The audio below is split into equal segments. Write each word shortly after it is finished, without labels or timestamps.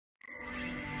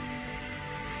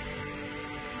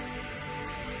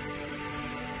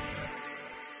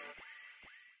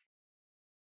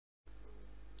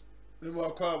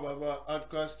Baba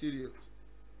Adkwart Studios.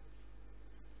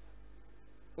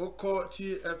 Oko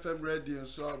TFM radio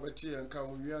so abati enka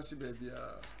wiase baby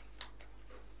a.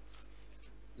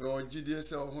 Wo gidie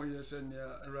se ho yese ne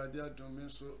Awurade adom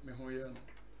so me ho ye no.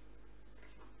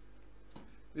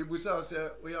 Bibusa se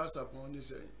Yaw Sarpong ni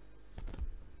say.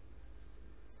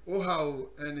 O how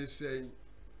any say.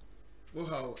 O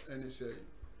how any say.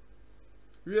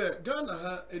 We Ghana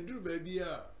ha eduru baby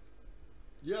a.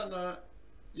 Ya na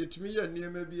yetumi ya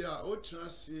niema bi a o tena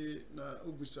se na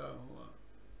obusa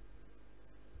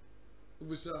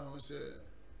ho se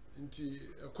nti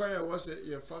ekwan ya wo se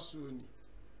ye faso ni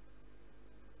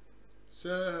se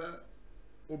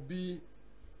obi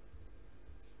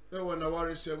e wona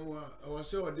ware semu a wo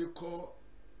se o de call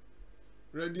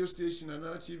radio station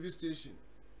na TV station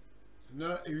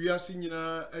na ewiase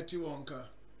nyina ati wonka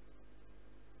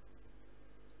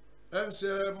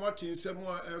say Martin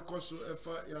Semua Ekoso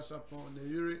Efa Yaw Sarpong ne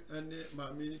yiri ene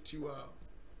mami Tiwaa.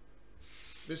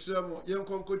 Besramo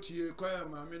yenkonkotie kwaya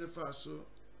mami ne fa so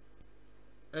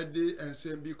ede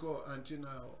ensem bi ko Ante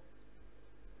now.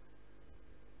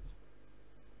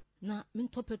 Na min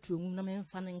to petrol na men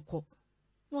fa ne nko.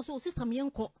 No so sister me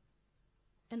nko.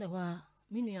 Ene wa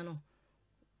minua no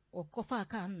okofa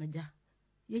aka na ja.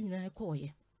 Ye nyina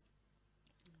ekoye.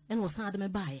 Ene wo san de me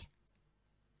baaye.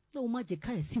 No magic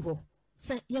can see wo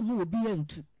say ya mu obi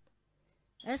antu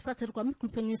I started kwa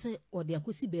mikrupenyi say ode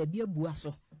akosi baabi abua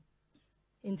so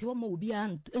enti wo ma obi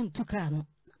antu ka no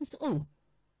so oh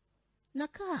na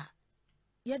ka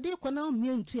ya de kwa na mi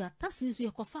antu ya tasi so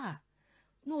yakofa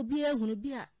na obi ehunu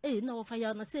bi a na wo fa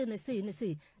ya na say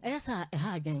ayasa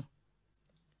ha adwen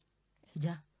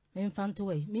eja me mfanto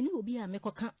we me ni obi a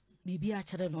mekoka bibi a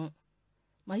kere no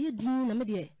ma ye din na me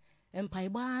de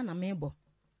empaiba na mebo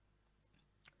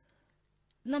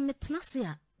na metnase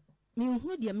a me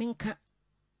hunu de menka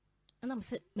na me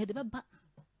se me de baba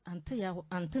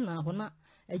ante na ho na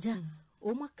eja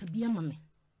o maka bia ma me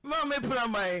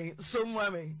pramai so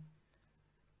mwame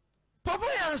papa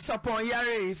Yaw Sarpong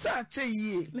yare sa che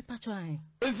yie me pacho an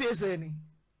efiese ni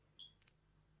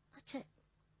ache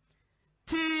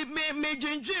ti me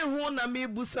dwendwen ho na me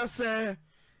busa se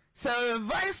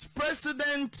vice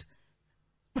president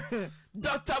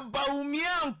Dr.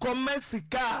 Baumia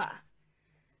Nkomesika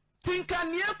Tinka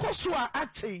nie koswa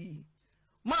ache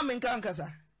mama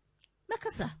nkankasa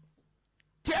makasa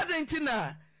ti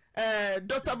adentina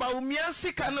Dr. Baumia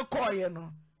sika no koye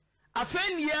no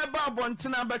afeni ye ba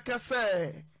bontena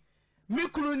bekase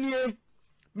mikuru nie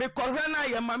me kohwe na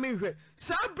ye mama hwe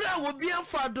sabra wo bia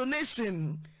for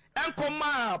donation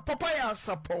enkoma papa Yaw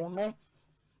Sarpong no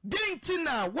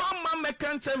dentina one man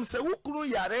mekanchem se wukuru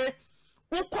yare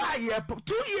wukwa ye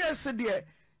 2 years de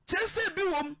chese bi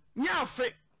wom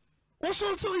nyafe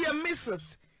Usonso ye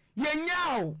misses ye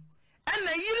nyao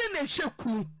ena yiri ne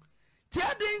hweku ti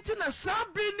adenti na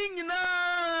sabre ni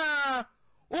nyina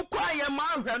ukwa ye ma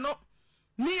hwe no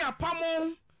ni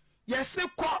apamo ye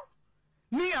sekọ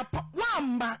ni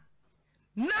wamba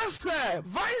nasa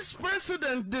vice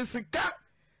president de sika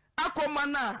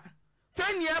akomana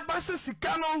fani abase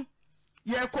sika no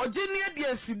ye koje ni de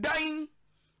asidan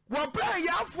wo bra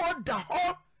ya fo da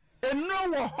ho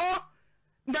eno wo ho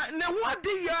na what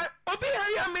ya obi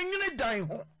ya menwene dan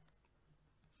ho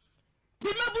ti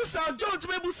mebusa George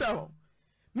mebusa ho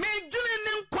me dwene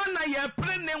ne nkwa na ya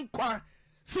pre ne nkwa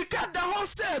sika da ho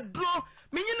se dro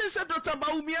menwene se Dr.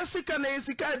 Baumia sika na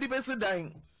sika di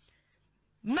besidan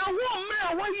na wo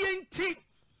mra wa yenti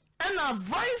na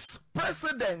vice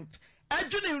president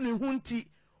adwene ne hunti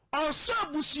onso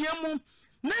abusua mu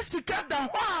na sika da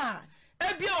ho a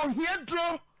ebia ohia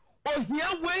dro ohia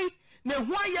wei ne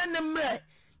ho ya ne mre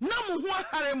na mu ho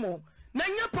haremo na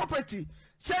nya property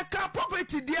se ka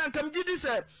property dia nkam gidi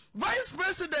se vice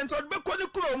president odbeko ni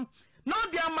krom na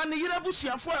odi amane yira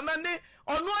busuafo na ne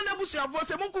ono na busuafo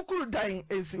se mun kukuru dan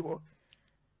ensiwo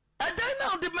adan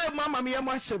na odi me mama me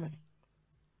yamo ahye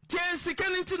tie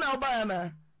sikanti na oba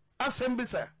na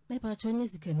asembisa me pa chonye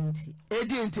sikanti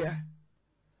edi entia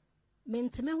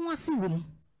menteme ho ase wom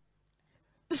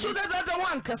so da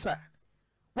wankasa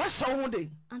wa shawo de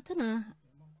antena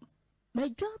my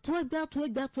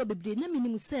gba bebre na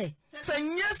minim se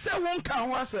nyese won ka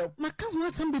ho asem maka ho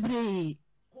asem bebre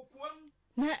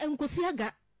na enkosi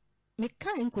aga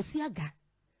meka enkosi aga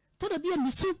to da bia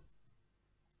misu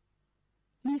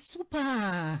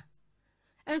pa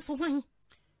enso hwan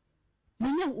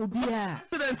menya obia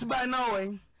accident by now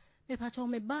me pa cho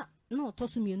me ba na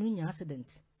otoso mienu nya accident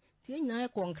tie nyina e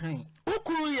konkran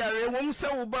ukuru yare wom se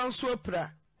wo ban so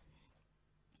pra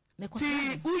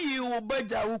ti uyi wo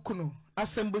baja ukunu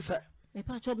asembusa me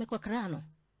pa cho me kokra no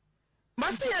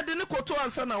masi ya de ne koto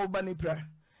ansa na wo ba ni pra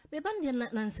bande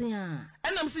nanse a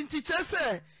enam sinti kyerɛ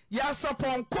sɛ Yaw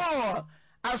Sarpong kɔ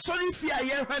asɔre fi a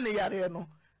yɛhwɛ ne yare no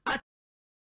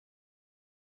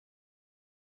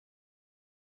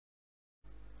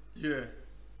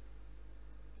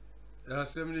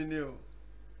asɛm ni o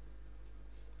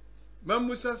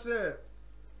mamusa sɛ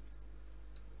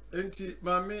enti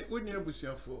maame woni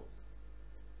abusuafo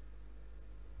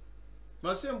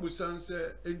masɛm busan sɛ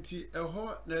enti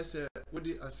ɛhɔ na sɛ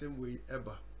wodi asɛm wei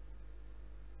ɛba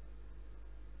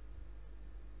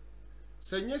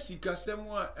sɛ nyɛ sikasɛm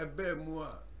a ɛbɛɛ mu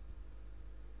a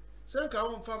sɛ nka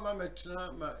wo mfa ma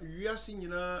mɛtena ma wiase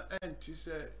nyinaa ɛnti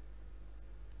sɛ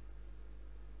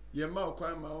yɛma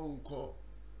okwan ma wo nkɔ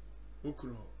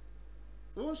okunu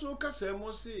wo nso kasa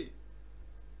mo se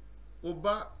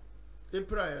oba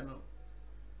eprae no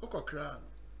okokra no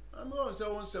ama on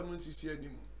sɛ won sɛm nsisi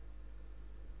anim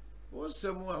wo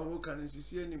sɛm a wo kan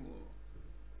nsisi anim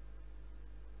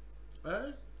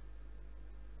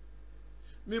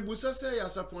me busa sɛ Yaw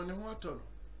Sarpong ne ho atɔ no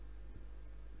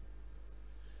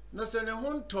na sɛ ne ho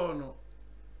ntɔ no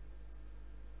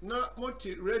na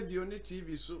moti radio ne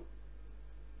TV so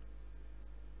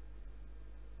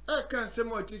kan sɛm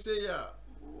ɔti sɛ ya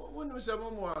wonu sɛ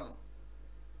mo ano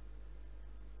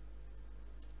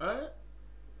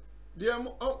dia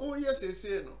o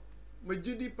yesese no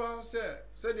magidi pa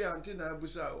sɛ de Ante na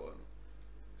abusa wo no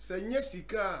sɛ nye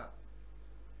sika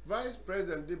vice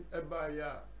president de eba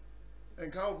ya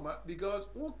enka o because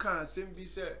who can sɛm bi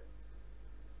sɛ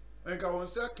enka won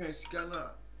sɛ kan sika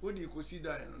na wodi kosi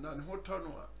dan no na ne ho tɔ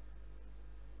no a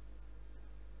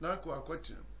na ko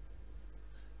akotem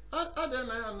ada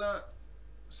na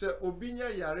sɛ obi nya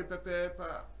yare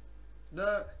pepepa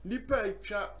na nipa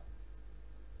atwa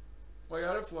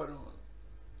oyarefo no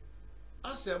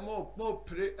asɛ mo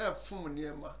pre efum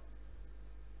niema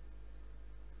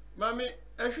mami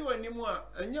ehwe wanimu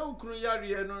a anya ukunu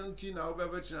yare no nti na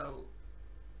obebetena ho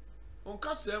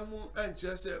onka sɛmu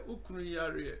enkyerɛ sɛ ukunu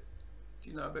yare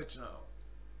ti na betena ho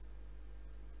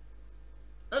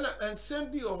ana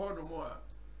ensɛm bi oho no mo a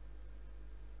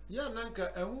ya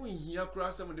nanka ehu nhia kura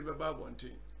asɛm de beba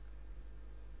abonten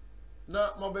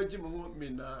na mobegye mo ho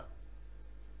mina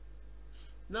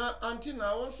na Ante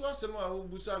na won so asɛm a wo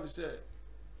busa ne sɛ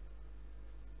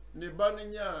ne ba no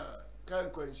nya kan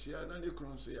kwanhyia na ne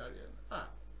kunu so yare no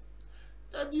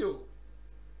ebio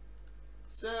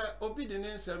sɛ obi de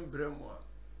ne nsɛm brɛmo a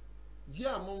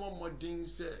ya momodin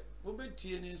sɛ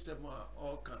obetie ne nsɛm a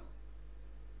ɔka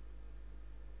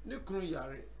ne kunu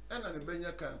yare ɛna ne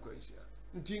benya kan kwanhyia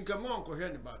nti nkama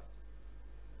onkohwɛ ne ba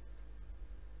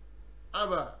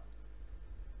aba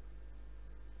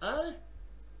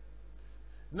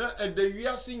na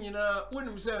edawiase nyina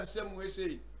wonim sɛ nsɛm we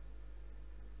sei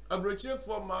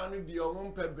abrochirefo ma no bi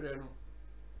ɔmo mpɛbrɛ no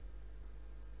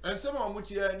ensɛm a ɔmo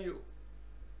tia ani o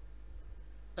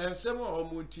ensɛm a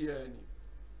ɔmo tia ani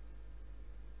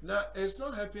na it's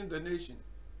not helping the nation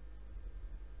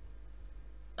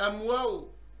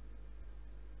amwa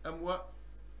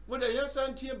wo de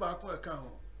yesantie ba ko eka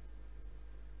ho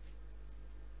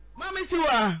mami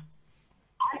Tiwaa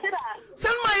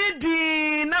sɛn ma yɛ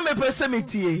di na me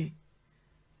pesemetie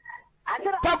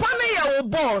papa ne yɛ wo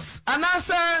boss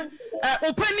anasa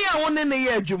opani a wo ne ne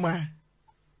yɛ adwuma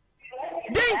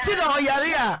den ti na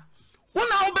ɔyare a wo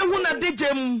na wo behu na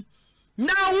degem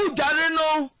na wo dware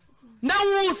no na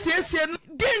wo siesie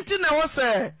den ti na wo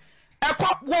sɛ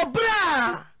ɛkɔ wo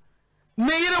bra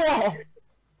ne yere wo hɔ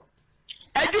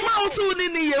adwuma wo so ne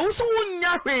ne yɛ wo so wo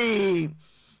nya hwee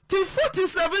ti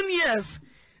 47 years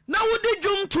na wodi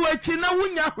dwum to achi na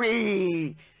wonya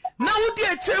hwee na wodi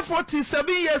achi 47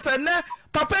 years na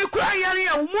papa ikura yare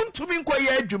a wontumi nkoye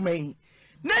adwuma yi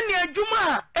na ne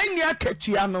adwuma a eni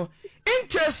akatua no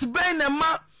interest ben na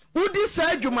ma wodi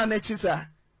sa adwuma na chi sa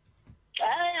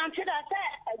Ante da sɛ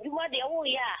adwuma de wo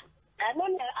ya ɛno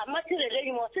na amatere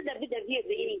le mo se da bi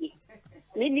ebe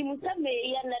ni ni musa me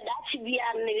ya na da chi bia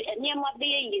ne niema be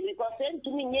yi because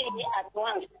ntumi nye yi at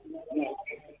once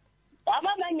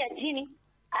ama manya tini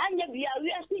anya bia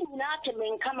wiase nyina ateme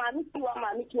nkama mituwa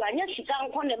ma mituwa anya sika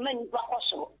nkɔ na mani ba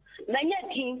kɔso manya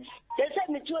tin sɛ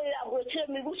mituwa abroche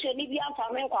mi buche ni bia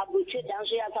mfa me nkɔ abroche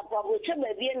danso ya sapo abroche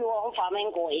ba bia no ho mfa me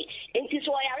nkɔ yi enti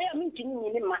so yare a mintimi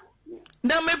nyini ma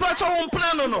na me ba cho wo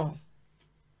mpna no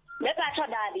me ba cho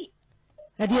dadi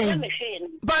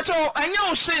ɛdeɛ ba cho anya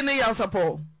wo hye ne Yaw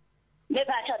Sarpong me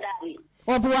ba cho dadi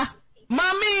ɔboa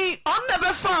mami on na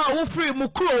be fa wo free mu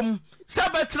krom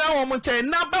sabetra wo mo nkyɛn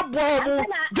na bɛboa wo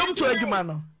dwom to adwuma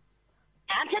no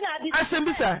Ante na bi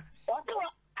asɛmbisa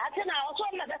ate na ọsọ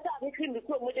na beta mi kiri mi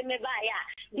ko mo de me ba ya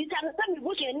bi ta na mi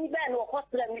bu se ni ba na ko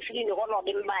sra mi firi ni ho no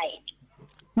de me ba ya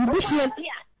mi bu se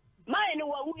mai no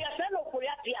wa wu ya fe no ko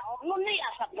ya pia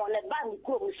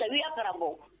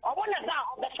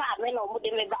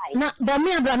na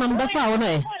Domi Abraham Buffa on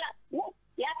it.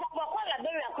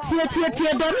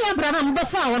 Tia Domi Abraham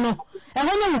Buffa on it. And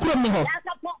when you put me home.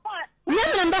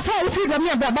 Never Buffa with you, Domi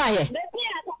Abraham.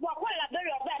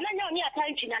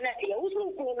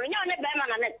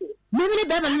 Maybe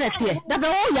better next year. That's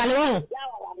all yellow.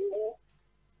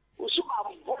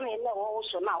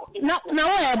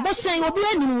 Now, Bushing will be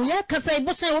animal, yeah, because I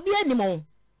Bushing will be animal.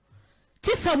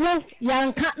 Tis a wolf,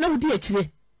 young cat, no dear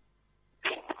tree.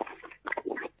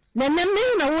 Then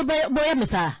no boy,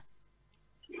 Missa.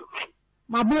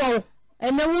 My boy,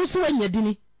 and no one so in your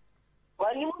dinny.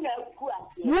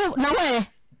 Now, where?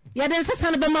 Yet there's a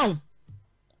son of a mount.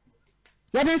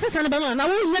 Yet there's a son of a mount. I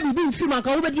won't never be free, my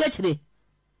over the actually.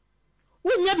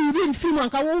 Won't never be free, my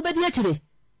over the actually.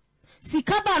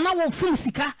 Sikaba na wo fun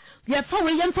sika ye fa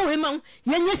we yem fa we ma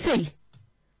ye nye sei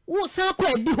wo san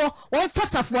kwa di ho won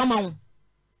fasafo ama.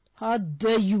 How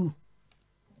dare you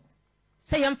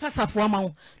say yem fasafo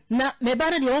ama na me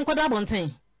ba de won koda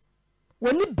bonten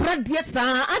woni brad ye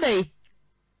sa adai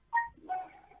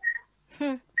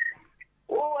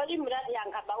wo wali mrad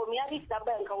yanka ba o mi abi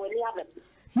saba nka wali habe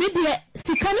me de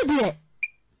sika ne de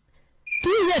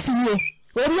 2 years ni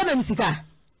o bi na sika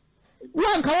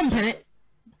wo nka wo mpene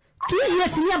 2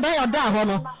 years ni aba ya da ho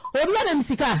no obi na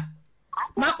misika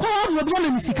makwa no obi na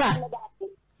misika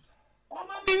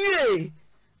inye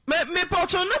me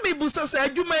pocho na me busa sa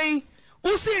adwumai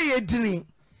usi ye dini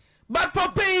but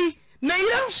papai na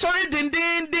yan sorry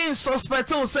den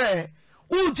suspect o say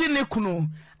uji ne kunu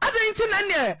adanti na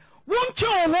ne wonche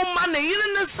ho ma na yire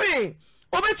ne se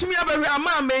obetumi abahwe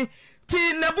amame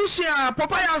ti nabusua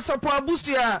papa ya sapo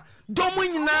abusua domu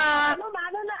nyina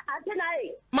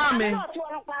mame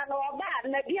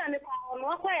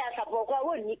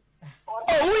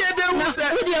oh we dey who say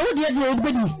obedi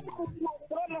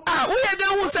ah we dey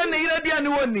who say na yire dia ne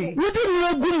woni we dey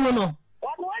no gum no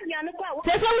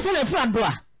say we say na fra do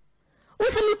a we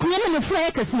say mi kuye na fra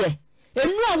e kase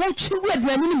enu a wo twigu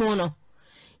aduani ni mo no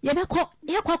ye be ko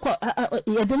ye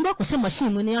de ndo ko se machine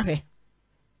mu ni ahwe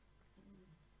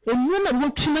enu na wo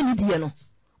twima ni die no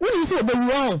we say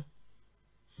obewu on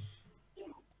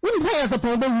we say as a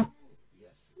problem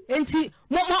enti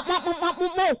mo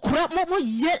kura mo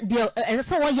ye de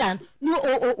ense wo yan ni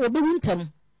obewu ntam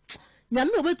na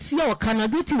me obetua o kana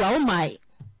bi Tiwaa o mai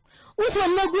wo so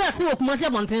no gu ase wo kuma se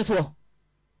bonten so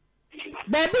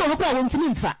ba bi o kwa wo ntimi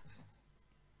mfa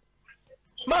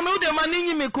mama ude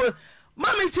maninyi meko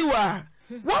mama Tiwaa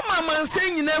wo mama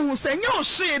nse nyina hu se nya o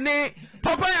hwe ne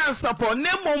papa ya sapo ne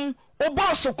mom o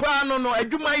boss kwa no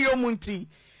adwuma yom nti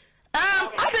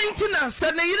adenti na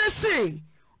se ne yire se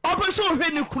obeso hwe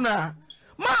ne kuna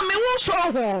mama wo so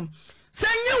ho se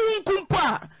nya hu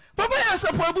nkumpa papa ya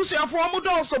sapo abusuafo o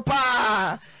mudo so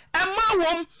pa emma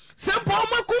wom se po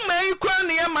makuma yi kwa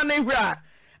ne yama ne hwra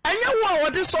anya wo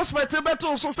odi suspect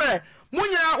beto so se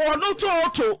munya wono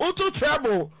to oto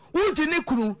trouble uji ne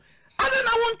kunu ade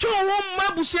na woncho wo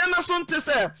mabusua na so nte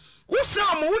se wo se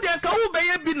omo wo de ka wo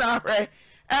beye bi na hwe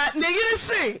ne yire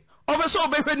se obeso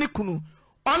obehwe ne kunu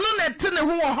ono na te ne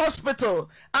ho hospital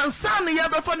ansa ne ya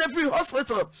be for ne free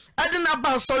hospital ade na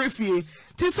ba sorry fie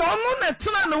ti so ono na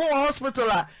te na ho hospital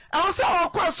a awo se o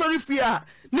kwa sorry fie a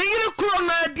ne yire kuro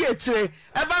na adi akire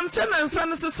e ba nse na nsa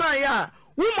ne sesan ya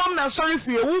wo mom na sorry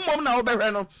fie wo mom na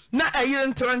obehwe no na ayire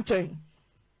ntrenchen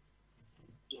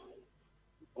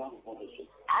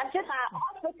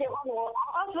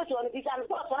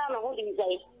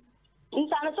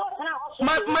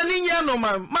Maninya no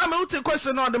man. Mama, what's the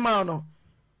question on the man?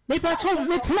 Maybe I told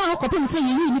me to now copy say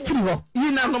you need free.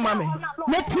 You know, mommy.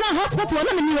 Let's not hospital on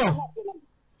a meal.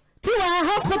 Tiwaa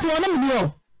hospital on a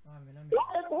meal.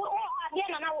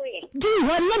 Gee,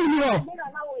 one meal.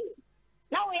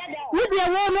 With your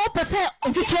one more percent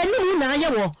of the training in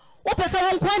Iowa. What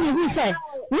percent one who say,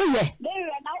 will ye?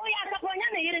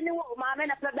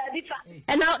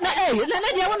 And now, hey,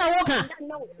 let you want to walk on.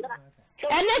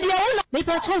 And let you all make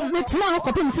a child, let's now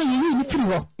copy say you need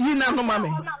free. You know,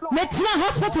 mommy. Let's not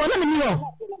hospital on a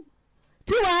meal.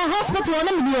 Tiwaa hospital on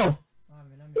a meal.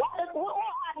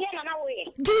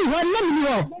 Gee, one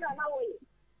meal.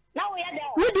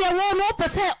 With your one more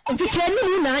percent of the training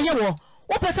in Iowa.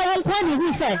 What percent one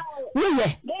who say, will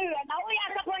ye?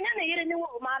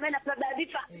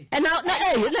 And now,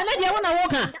 hey, let you want to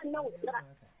walk on.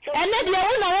 And let you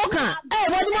want to walk on. Hey,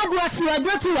 what do you want to see? I go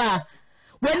to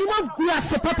when you want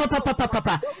grass,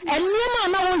 papa, and you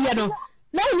know, you know,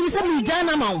 now you say me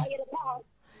Jana Mount.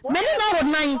 Many now of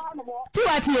 9 2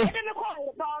 Tia.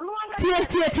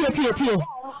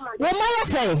 What may I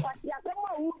say?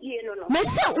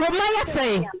 Myself, what may I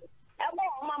say? 2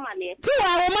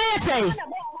 what may I say?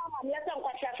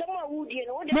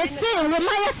 me say wo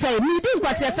my say me din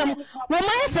kwase asem wo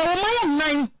my say wo my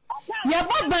nan ye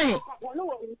boban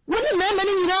woni me ma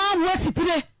ni nyina wo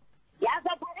sitire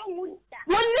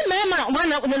woni me ma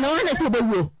wana se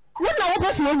obewu wona wo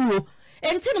pese owu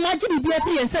enti no ma gidi bia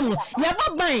pri ensem no ye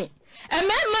boban e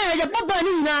me ma ye boban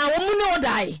ni nyina wo mu no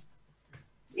dai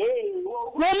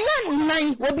wo man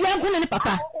nan wo bia nko ne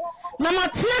papa na ma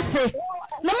tiase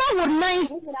na ma wo nan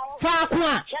fa ko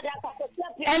a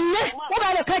enne wo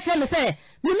ba le ka kire me say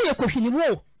me me ekohwini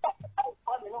wo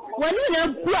wani na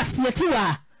gu ase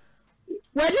Tiwaa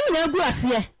wani na gu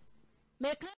ase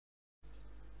me ka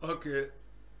okay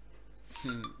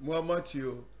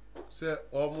Muhammadu say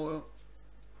omo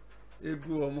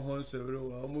egu omo hon sevre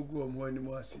wa omo gu omo ani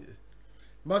mu ase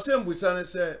masem busane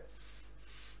say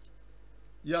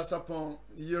Yaw Sarpong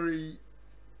yeri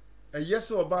a yes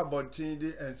or ba botin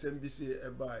de ensem bi se e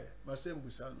bae masem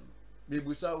busano me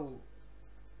busa wo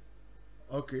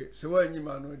okay se wa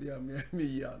nyima no dia me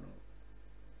yi ano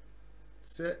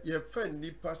se ye fa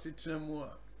nipa sitremu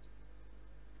a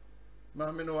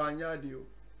ma me no anyade o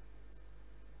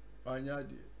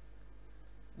anyade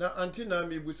na Ante na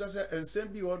me busa se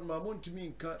ensem bi won ma montumi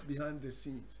nka behind the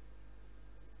scenes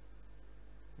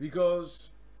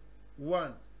because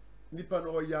one nipa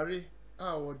no yare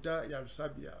a oda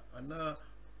yarsabia ana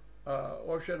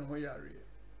ohwe no ho yare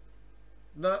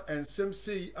na ensem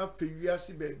sei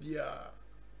afewiase ba bia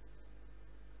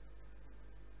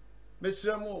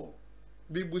mesramo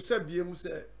bibusa biem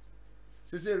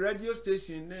se radio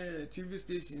station ne TV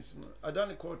stations no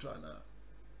adani court ana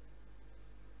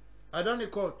adani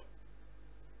court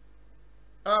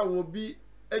a wo bi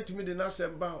etimi de na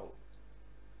semba ho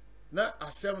na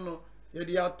asem no ye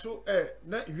de ato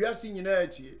na wiase nyina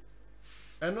atie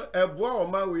eno eboa o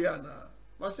ma we ana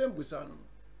masem busa no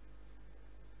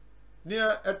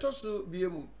nia etoso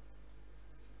biemu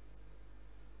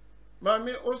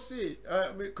mami osi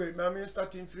mami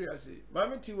starting free ase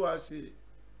mami Tiwaa ase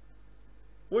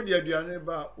wodi aduane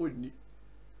ba onni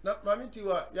na mami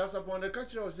Tiwaa Yaw Sarpong de ka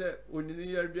kire o se onni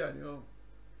ni ya aduane o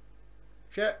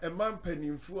hwe e man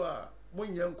panimfu a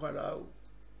monye nkwara o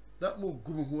na mo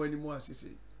gum ho ani mu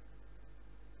asese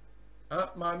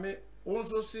mami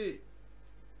onso se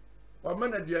wa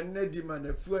mana aduane na di ma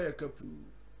na fua ya kapu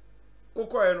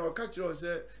okoye no ka kire o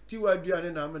se Tiwaa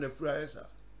aduane na ma na fua ya sa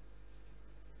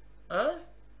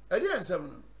edi ensem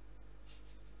no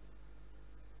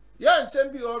ya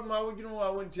ensem bi or ma wodwunu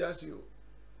wa wonti ase o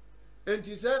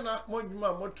enti se na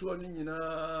modwuma moto no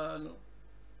nyina no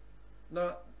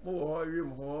na mo ho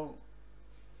wiem ho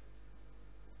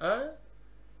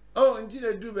enti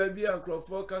na du ba bi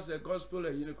ankrofo ka se gospel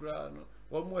ayi ne kra no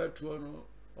wo mo eto no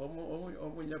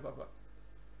omo nya papa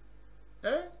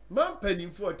man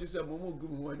panimfo ti se mo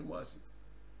gum ho ani mo ase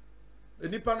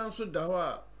enipa no so da ho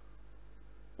a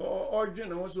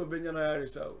origin ho so benya na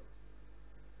yaresa o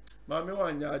mami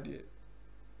wanya ade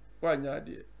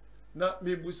na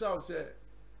me busa o se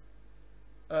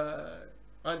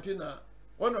Ante na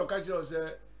ono ka kire o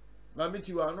se mami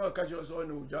Tiwaa no ka kire o se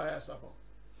ono ujwa Yaw Sarpong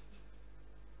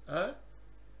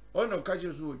ono ka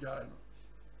kire so ujwa no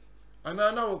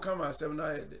ana wo kama asem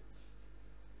na yede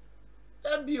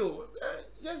ebio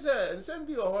yes nsem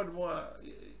bi o hod mo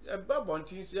a ba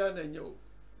bontin sia na nyo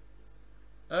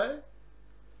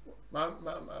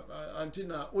Ante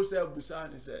na o se busa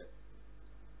ni se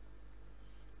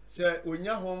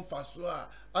onya ho mfaso a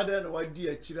ada na wadi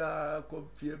akira ko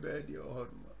fie be de o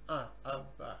hod mo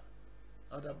abba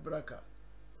ada braka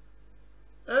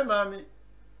mami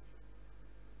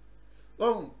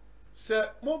se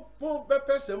mo be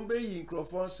person be yi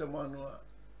microphone se mo ano a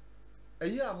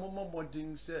eyi amommo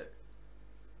modin se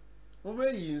mo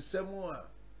be yi nsem a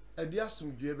ade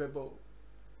asomdwe bebo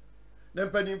na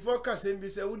mpanimfo ka se mbi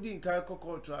se wudi nka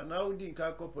kokoto na wudi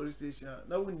nka ko police station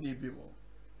na wunni bi mo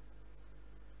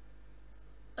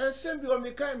ensem bi o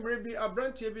mi kai mre bi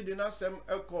abrantie bi de na sem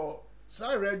eko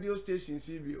sa radio station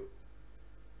CBO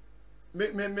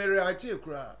me reache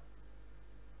kura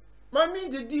mami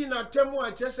di na temu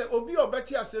a chese obi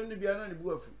obeti asem ni bia na ne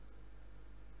bu afu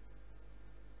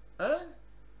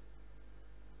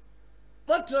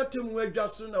patra temu adwa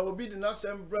so na obi de na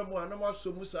sem bramo anam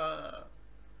aso musa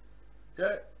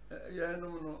ya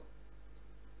no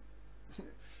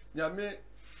nyame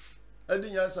adi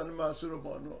nyansa no ma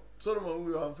Solomon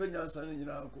wi o amfa nyansa no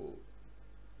nyina anko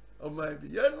o mai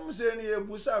bi ya no se ni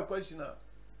ebusa kwashina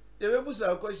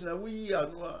ebebusa kwashina wi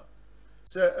anu a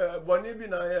se boni bi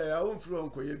na ya wo mfiri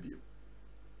onkoye bi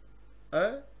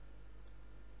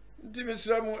ndi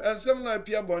misramu ensem na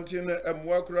pia bontin na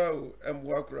emwa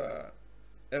kura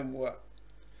emwa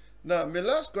na my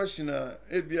last question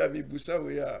ebia mi busa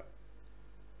we ya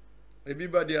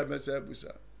everybody a mesa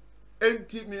busa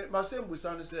enti me masem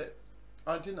busa no say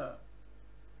Ante na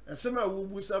ensema wo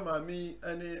busa mami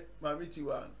ene mami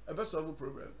Tiwaa e be solve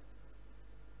problem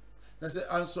na say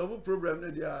unsolve problem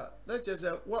no dia na che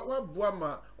say wa boa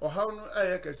ma ohaw no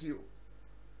aye kase o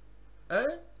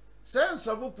say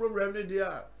unsolve problem no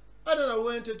dia adana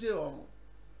wo entertain o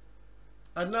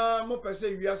ana mo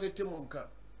pese wiase temonka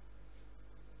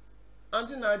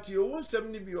Ante na ti o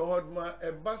wonsem ni bi ohodma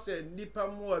e ba se nipa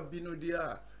mo abi no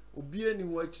dia obi ani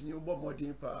ho achinyi bo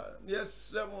modin pa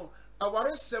yes mo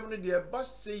aware sem no dia ba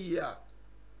se ya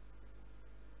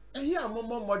eya mo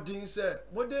modin se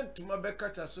modern tuma be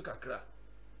kata so kakra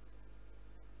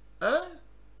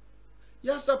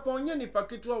Yaw Sarpong nye ni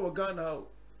paketu a Ghana ho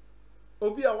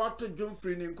obi a wato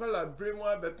dwomfri ni nkwala bremu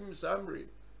abepim samre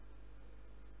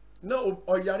na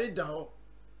oyare da ho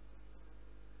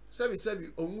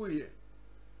sebi onwuye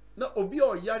na obi a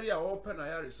oyare a open na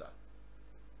yaresa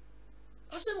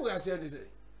asem we ase ni say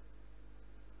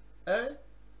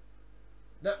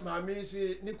na mami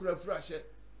si ni kura fura she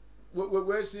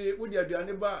we si wo di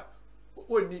aduane ba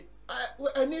oni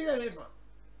ani ye hefa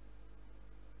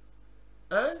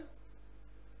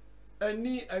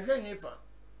ani ahwe hefa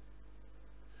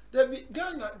Debi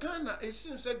Ghana it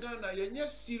seems that Ghana yenye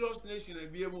serious nation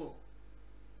ebiemo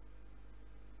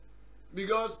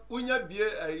because unya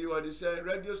bie you are the same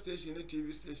radio station and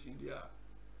TV station there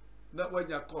that when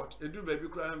you caught e do baby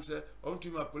cry am say on to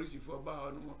my police for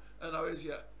ba no and I was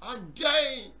here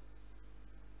again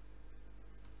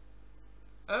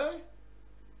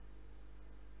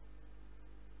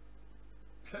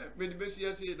me the best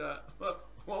say that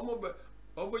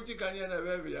omo chikania na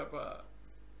bebe ya pa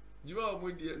Juma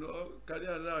mudi no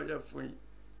kadia na ya fun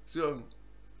so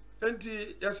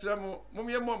enti yasramo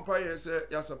momye mompa ye se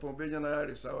Yaw Sarpong benya na ya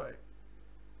resawai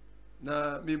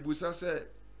na mebusa se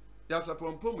Yaw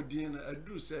Sarpong pomudin na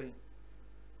aduru sen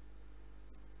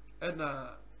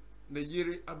ena na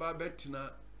yiri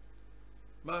ababetina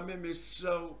ma me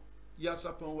mesraw Yaw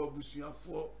Sarpong wa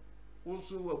busuafo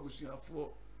woso wa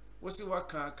busuafo wosi wa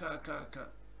kan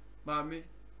mame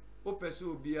opese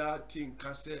obia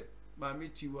tinka se mami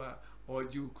Tiwaa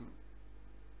ojuku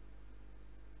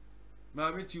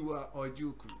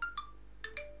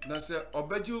na se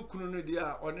obajuku no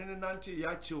dia onene nante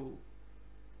ya chewo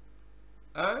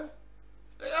Yaw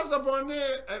Sarpong ne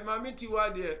mami Tiwaa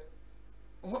de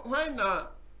why na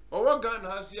owo Ghana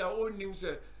hasi a onim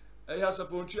se Yaw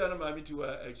Sarpong tua na mami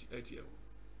Tiwaa atie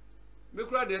me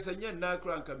kura de se nye na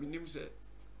kura nka binim se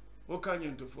wo kanye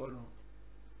ntofo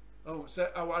no se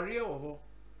aware wo ho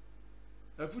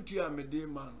afutu amede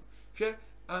man hwe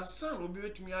ansan obi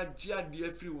betumi agye ade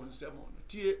afiri won nsem no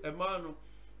tie ema no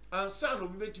ansan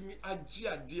obi betumi agye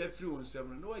ade afiri won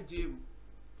nsem no wagye mu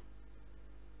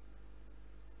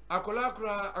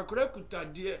akola kuta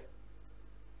de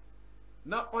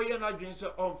na oye na dwen se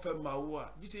onfa mawo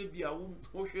a gise bia wo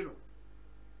hwe no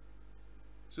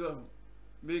so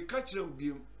me ka kire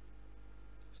obiem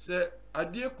se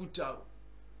ade kuta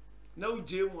na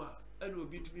ugye mu a ene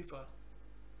obi tumi fa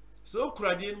so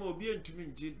kurade no obi entumi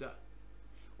ngida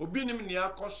obi nim ne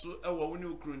akoso ewo wo ne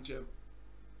okuru nchem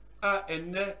a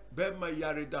enne be ma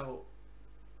yare da ho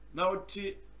na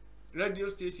oti radio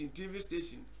station TV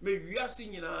station me wiase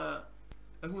nyina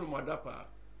ehunu modapa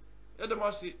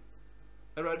edemasi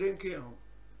erade nke ho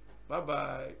bye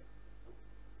bye